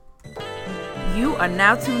You are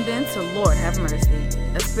now tuned in to Lord Have Mercy,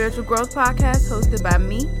 a spiritual growth podcast hosted by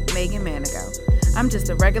me, Megan Manigo. I'm just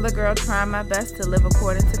a regular girl trying my best to live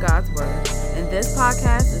according to God's word, and this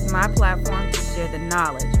podcast is my platform to share the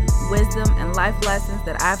knowledge, wisdom, and life lessons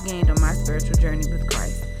that I've gained on my spiritual journey with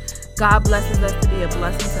Christ. God blesses us to be a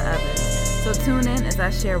blessing to others, so tune in as I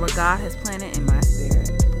share what God has planted in my spirit.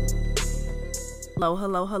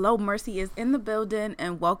 Hello. Mercy is in the building,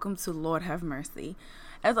 and welcome to Lord Have Mercy.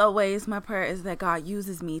 As always, my prayer is that God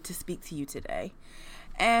uses me to speak to you today.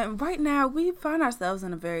 And right now, we find ourselves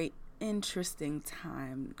in a very interesting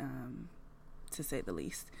time, to say the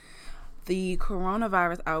least. The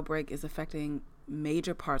coronavirus outbreak is affecting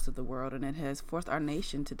major parts of the world, and it has forced our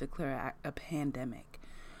nation to declare a pandemic.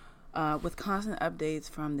 With constant updates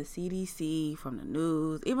from the CDC, from the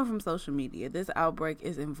news, even from social media, this outbreak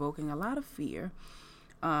is invoking a lot of fear.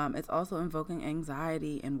 It's also invoking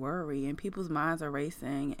anxiety and worry, and people's minds are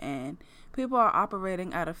racing, and people are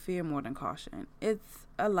operating out of fear more than caution. It's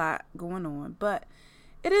a lot going on, but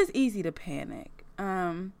it is easy to panic.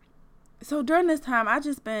 So during this time, I've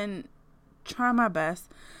just been trying my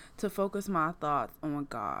best to focus my thoughts on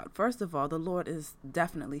God. First of all, the Lord is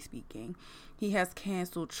definitely speaking. He has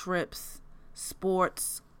canceled trips,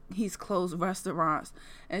 sports, he's closed restaurants,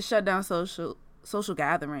 and shut down social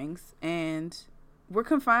gatherings, and we're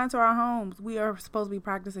confined to our homes. We are supposed to be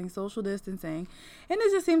practicing social distancing, and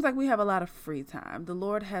it just seems like we have a lot of free time. The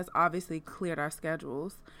Lord has obviously cleared our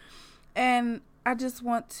schedules, and I just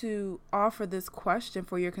want to offer this question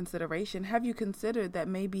for your consideration. Have you considered that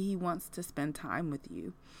maybe he wants to spend time with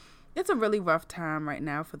you? It's a really rough time right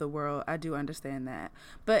now for the world. I do understand that.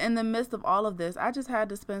 But in the midst of all of this, I just had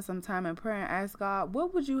to spend some time in prayer and ask God,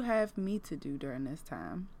 what would you have me to do during this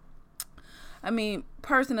time? I mean,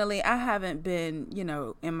 personally, I haven't been,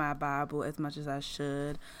 in my Bible as much as I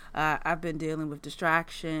should. I've been dealing with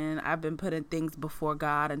distraction. I've been putting things before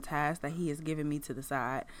God and tasks that he has given me to the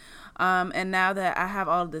side. And now that I have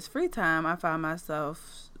all of this free time, I find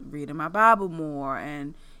myself reading my Bible more.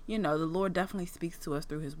 And, the Lord definitely speaks to us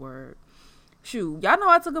through his word. Shoot, y'all know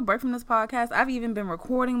I took a break from this podcast. I've even been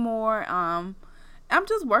recording more. I'm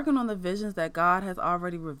just working on the visions that God has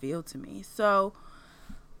already revealed to me. So,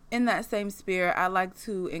 in that same spirit, I'd like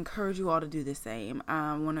to encourage you all to do the same.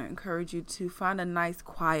 I want to encourage you to find a nice,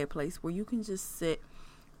 quiet place where you can just sit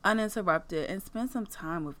uninterrupted and spend some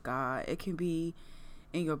time with God. It can be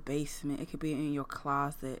in your basement. It could be in your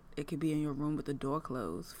closet. It could be in your room with the door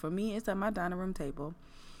closed. For me, it's at my dining room table.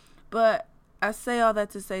 But I say all that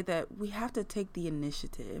to say that we have to take the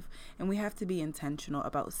initiative, and we have to be intentional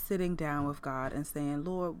about sitting down with God and saying,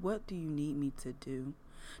 Lord, what do you need me to do?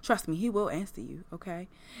 Trust me, he will answer you, okay?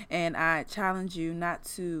 And I challenge you not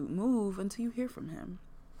to move until you hear from him.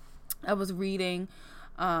 I was reading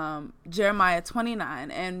Jeremiah 29,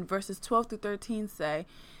 and verses 12 through 13 say,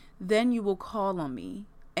 "Then you will call on me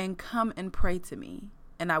and come and pray to me,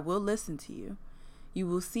 and I will listen to you. You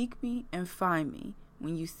will seek me and find me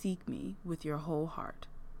when you seek me with your whole heart,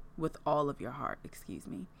 with all of your heart,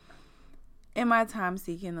 In my time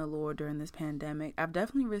seeking the Lord during this pandemic, I've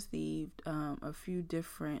definitely received a few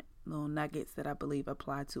different little nuggets that I believe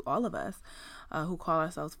apply to all of us who call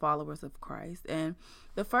ourselves followers of Christ. And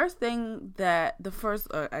the first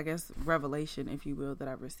revelation, if you will, that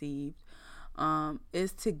I received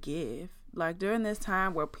is to give. Like during this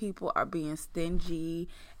time where people are being stingy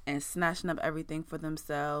and snatching up everything for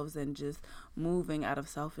themselves and just moving out of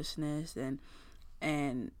selfishness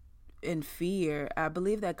and in fear, I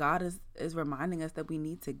believe that God is reminding us that we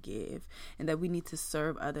need to give and that we need to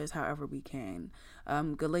serve others however we can.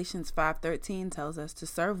 Galatians 5:13 tells us to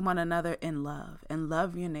serve one another in love and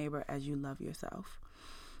love your neighbor as you love yourself.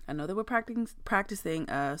 I know that we're practicing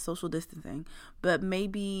social distancing, but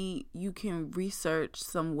maybe you can research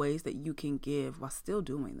some ways that you can give while still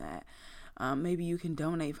doing that. Maybe you can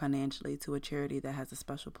donate financially to a charity that has a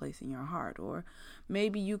special place in your heart. Or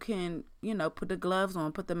maybe you can, put the gloves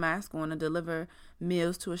on, put the mask on, and deliver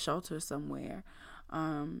meals to a shelter somewhere.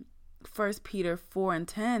 1 Peter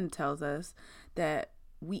 4:10 tells us that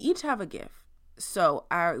we each have a gift. So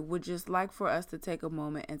I would just like for us to take a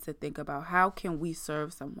moment and to think about how can we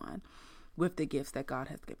serve someone with the gifts that God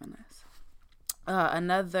has given us.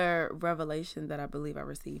 Another revelation that I believe I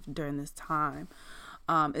received during this time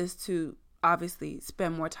is to obviously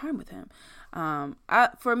spend more time with him.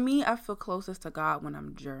 For me, I feel closest to God when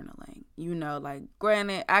I'm journaling.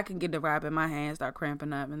 Granted, I can get the rap in my hand, start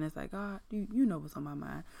cramping up, and it's like, God, you know what's on my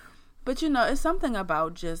mind. But it's something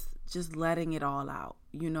about just letting it all out.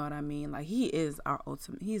 You know what I mean? Like, he's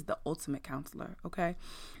the ultimate counselor, okay?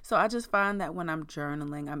 So I just find that when I'm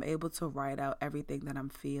journaling, I'm able to write out everything that I'm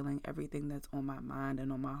feeling, everything that's on my mind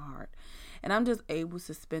and on my heart. And I'm just able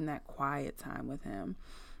to spend that quiet time with him.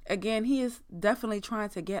 Again, he is definitely trying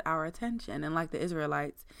to get our attention. And like the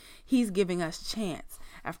Israelites, he's giving us chance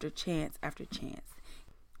after chance after chance.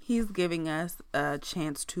 He's giving us a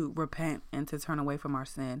chance to repent and to turn away from our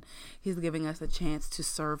sin. He's giving us a chance to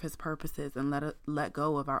serve his purposes and let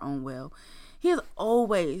go of our own will. He is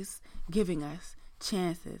always giving us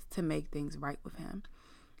chances to make things right with him.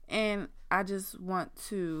 And I just want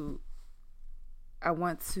to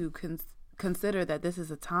consider that this is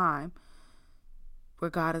a time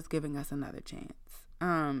where God is giving us another chance.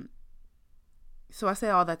 So I say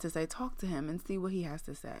all that to say, talk to him and see what he has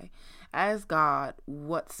to say. Ask God,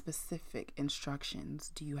 what specific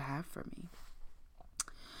instructions do you have for me?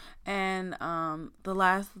 And the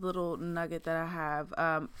last little nugget that I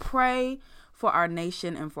have, pray for our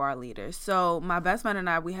nation and for our leaders. So my best friend and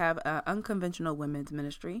I, we have an unconventional women's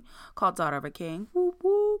ministry called Daughter of a King. Whoop,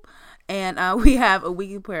 whoop. And we have a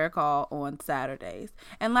weekly prayer call on Saturdays.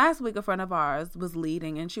 And last week, a friend of ours was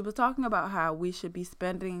leading, and she was talking about how we should be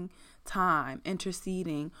spending time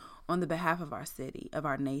interceding on the behalf of our city, of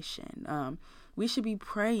our nation. We should be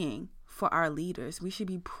praying for our leaders. We should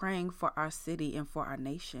be praying for our city and for our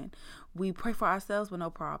nation. We pray for ourselves with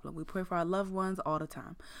no problem. We pray for our loved ones all the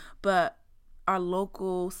time. But our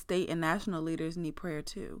local, state, and national leaders need prayer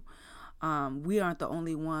too. We aren't the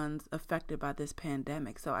only ones affected by this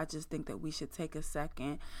pandemic. So I just think that we should take a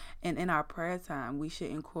second, and in our prayer time, we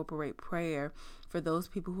should incorporate prayer for those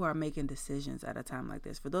people who are making decisions at a time like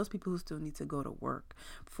this, for those people who still need to go to work,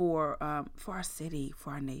 for our city,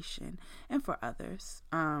 for our nation, and for others.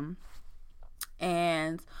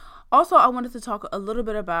 And also, I wanted to talk a little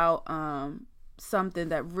bit about something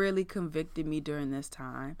that really convicted me during this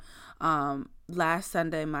time. Last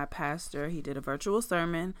Sunday, my pastor, he did a virtual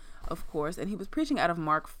sermon, of course, and he was preaching out of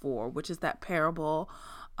Mark 4, which is that parable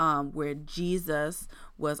where Jesus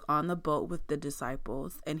was on the boat with the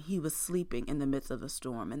disciples, and he was sleeping in the midst of a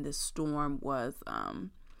storm. And this storm was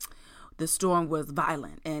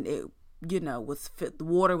violent, and it the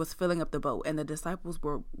water was filling up the boat, and the disciples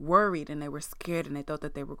were worried and they were scared and they thought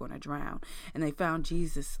that they were going to drown. And they found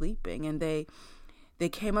Jesus sleeping, and they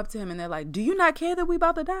came up to him and they're like, "Do you not care that we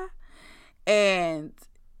about to die?" And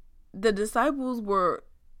the disciples were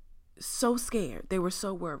so scared. They were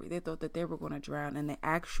so worried. They thought that they were going to drown, and they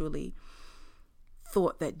actually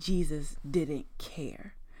thought that Jesus didn't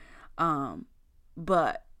care.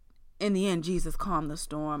 But in the end, Jesus calmed the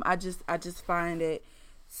storm. I just find it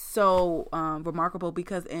so remarkable,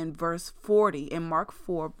 because in Mark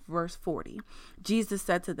 4, verse 40, Jesus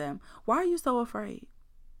said to them, "Why are you so afraid?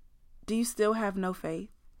 Do you still have no faith?"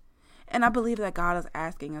 And I believe that God is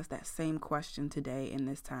asking us that same question today in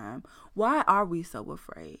this time. Why are we so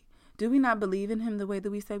afraid? Do we not believe in him the way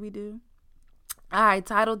that we say we do? I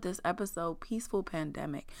titled this episode "Peaceful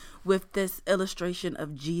Pandemic" with this illustration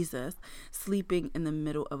of Jesus sleeping in the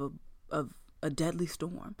middle of a deadly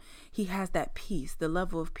storm. He has that peace, the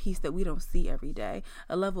level of peace that we don't see every day,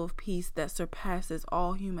 a level of peace that surpasses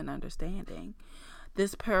all human understanding.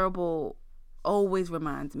 This parable always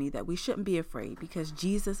reminds me that we shouldn't be afraid, because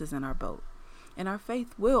Jesus is in our boat, and our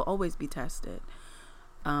faith will always be tested.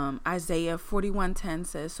 Isaiah 41:10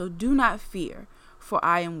 says, "So do not fear, for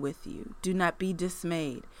I am with you. Do not be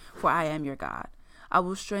dismayed, for I am your God. I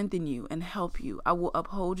will strengthen you and help you. I will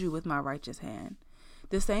uphold you with my righteous hand."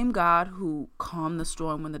 The same God who calmed the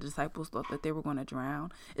storm when the disciples thought that they were going to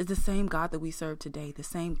drown is the same God that we serve today. The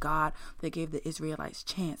same God that gave the Israelites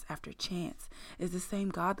chance after chance is the same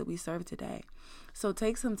God that we serve today. So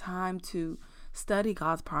take some time to study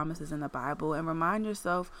God's promises in the Bible and remind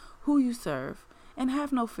yourself who you serve, and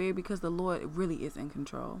have no fear, because the Lord really is in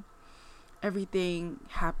control. Everything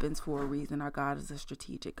happens for a reason. Our God is a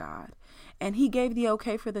strategic God, and he gave the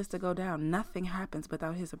okay for this to go down. Nothing happens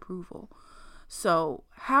without his approval. So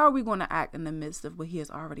how are we going to act in the midst of what he has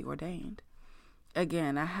already ordained?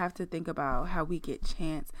 Again, I have to think about how we get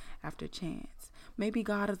chance after chance. Maybe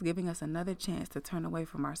God is giving us another chance to turn away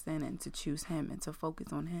from our sin and to choose him and to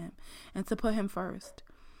focus on him and to put him first.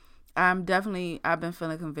 I've been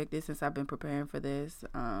feeling convicted since I've been preparing for this.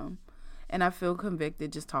 And I feel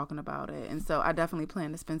convicted just talking about it. And so I definitely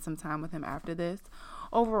plan to spend some time with him after this.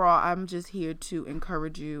 Overall, I'm just here to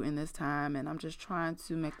encourage you in this time. And I'm just trying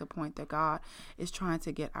to make the point that God is trying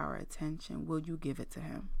to get our attention. Will you give it to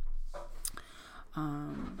him?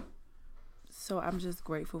 So I'm just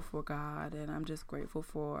grateful for God. And I'm just grateful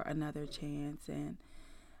for another chance. And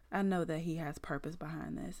I know that he has purpose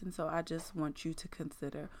behind this. And so I just want you to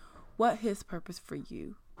consider what his purpose for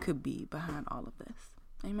you could be behind all of this.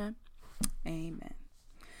 Amen. Amen.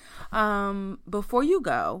 Before you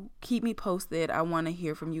go, keep me posted. I want to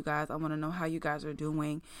hear from you guys. I want to know how you guys are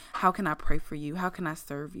doing. How can I pray for you? How can I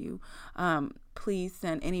serve you? Please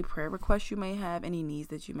send any prayer requests you may have, any needs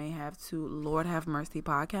that you may have to Lord Have Mercy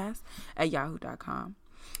Podcast at yahoo.com.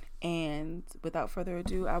 And without further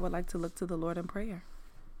ado, I would like to look to the Lord in prayer.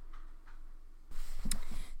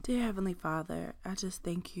 Dear Heavenly Father, I just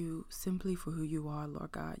thank you simply for who you are,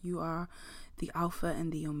 Lord God. You are the Alpha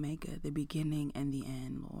and the Omega, the beginning and the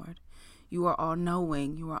end, Lord. You are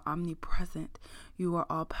all-knowing, you are omnipresent, you are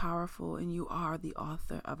all-powerful, and you are the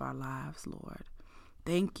author of our lives, Lord.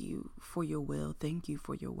 Thank you for your will. Thank you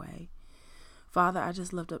for your way. Father, I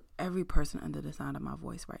just lift up every person under the sound of my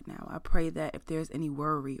voice right now. I pray that if there's any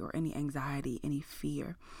worry or any anxiety, any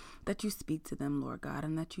fear, that you speak to them, Lord God,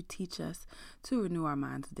 and that you teach us to renew our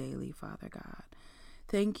minds daily, Father God.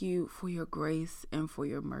 Thank you for your grace and for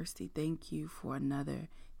your mercy. Thank you for another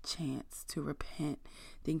chance to repent.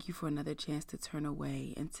 Thank you for another chance to turn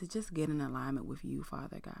away and to just get in alignment with you,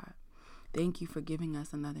 Father God. Thank you for giving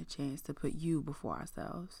us another chance to put you before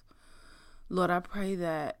ourselves. Lord, I pray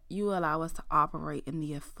that you allow us to operate in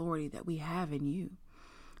the authority that we have in you.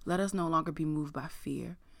 Let us no longer be moved by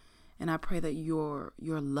fear. And I pray that your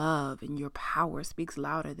love and your power speaks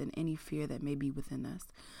louder than any fear that may be within us.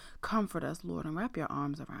 Comfort us, Lord, and wrap your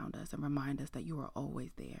arms around us and remind us that you are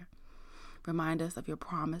always there. Remind us of your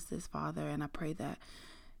promises, Father, and I pray that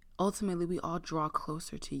ultimately we all draw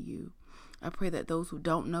closer to you. I pray that those who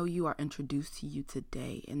don't know you are introduced to you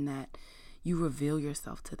today and that you reveal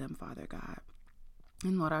yourself to them, Father God.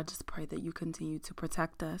 And Lord, I just pray that you continue to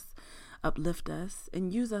protect us, uplift us,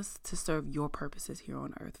 and use us to serve your purposes here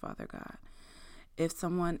on earth, Father God. If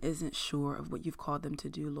someone isn't sure of what you've called them to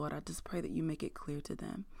do, Lord, I just pray that you make it clear to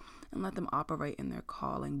them and let them operate in their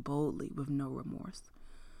calling boldly with no remorse.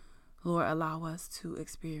 Lord, allow us to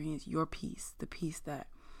experience your peace, the peace that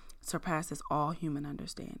surpasses all human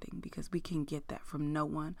understanding, because we can get that from no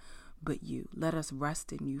one but you. Let us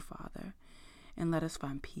rest in you, Father, and let us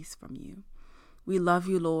find peace from you. We love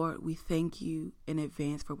you, Lord. We thank you in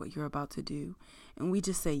advance for what you're about to do. And we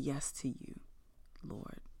just say yes to you,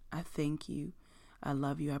 Lord. I thank you. I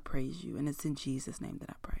love you. I praise you. And it's in Jesus' name that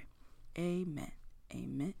I pray. Amen.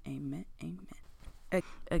 Amen. Amen. Amen.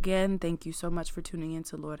 Again, thank you so much for tuning in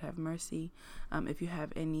to Lord Have Mercy. If you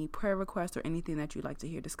have any prayer requests or anything that you'd like to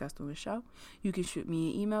hear discussed on the show, you can shoot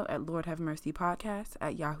me an email at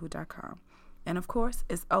lordhavemercypodcast@yahoo.com. And of course,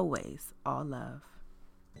 as always, all love.